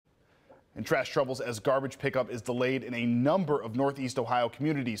And trash troubles as garbage pickup is delayed in a number of Northeast Ohio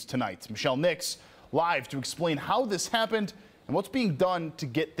communities tonight. Michelle Nix live to explain how this happened and what's being done to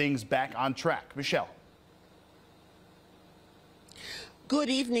get things back on track. Michelle. Good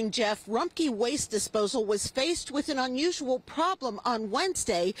evening, Jeff. Rumpke Waste Disposal was faced with an unusual problem on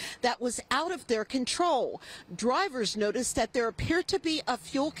Wednesday that was out of their control. Drivers noticed that there appeared to be a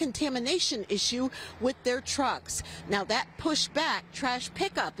fuel contamination issue with their trucks. Now that pushed back trash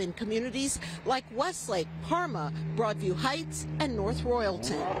pickup in communities like Westlake, Parma, Broadview Heights, and North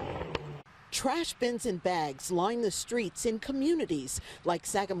Royalton. Trash bins and bags line the streets in communities like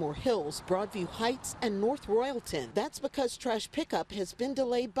Sagamore Hills, Broadview Heights, and North Royalton. That's because trash pickup has been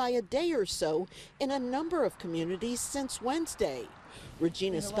delayed by a day or so in a number of communities since Wednesday.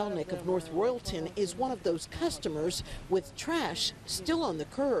 Regina Spelnick of North Royalton is one of those customers with trash still on the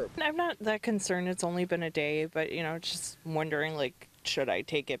curb. I'm not that concerned. It's only been a day, but just wondering, like, should I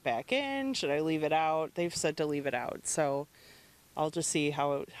take it back in? Should I leave it out? They've said to leave it out, so I'll just see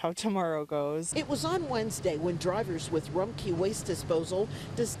how tomorrow goes. It was on Wednesday when drivers with Rumpke Waste Disposal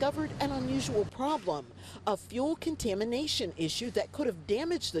discovered an unusual problem, a fuel contamination issue that could have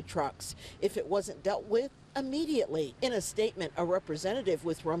damaged the trucks if it wasn't dealt with immediately. In a statement, a representative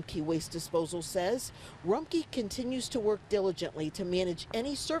with Rumpke Waste Disposal says Rumpke continues to work diligently to manage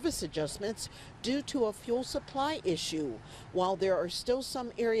any service adjustments due to a fuel supply issue. While there are still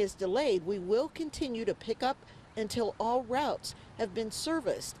some areas delayed, we will continue to pick up until all routes have been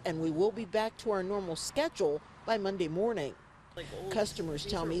serviced, and we will be back to our normal schedule by Monday morning. Customers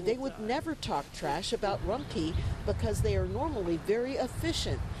tell me they would never talk trash about Rumpke because they are normally very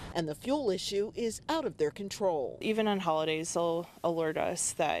efficient and the fuel issue is out of their control. Even on holidays, they'll alert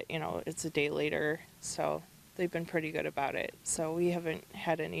us that, it's a day later, so they've been pretty good about it. So we haven't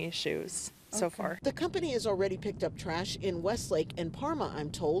had any issues so far. The company has already picked up trash in Westlake and Parma, I'm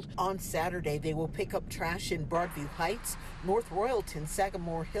told. On Saturday, they will pick up trash in Broadview Heights, North Royalton,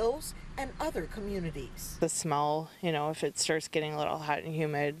 Sagamore Hills, and other communities. The smell, if it starts getting a little hot and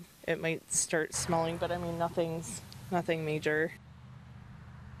humid, it might start smelling, but nothing major.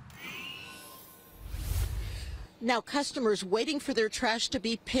 Now, customers waiting for their trash to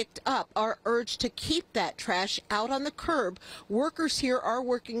be picked up are urged to keep that trash out on the curb. Workers here are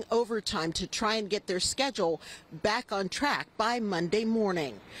working overtime to try and get their schedule back on track by Monday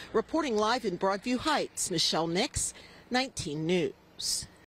morning. Reporting live in Broadview Heights, Michelle Nix, 19 News.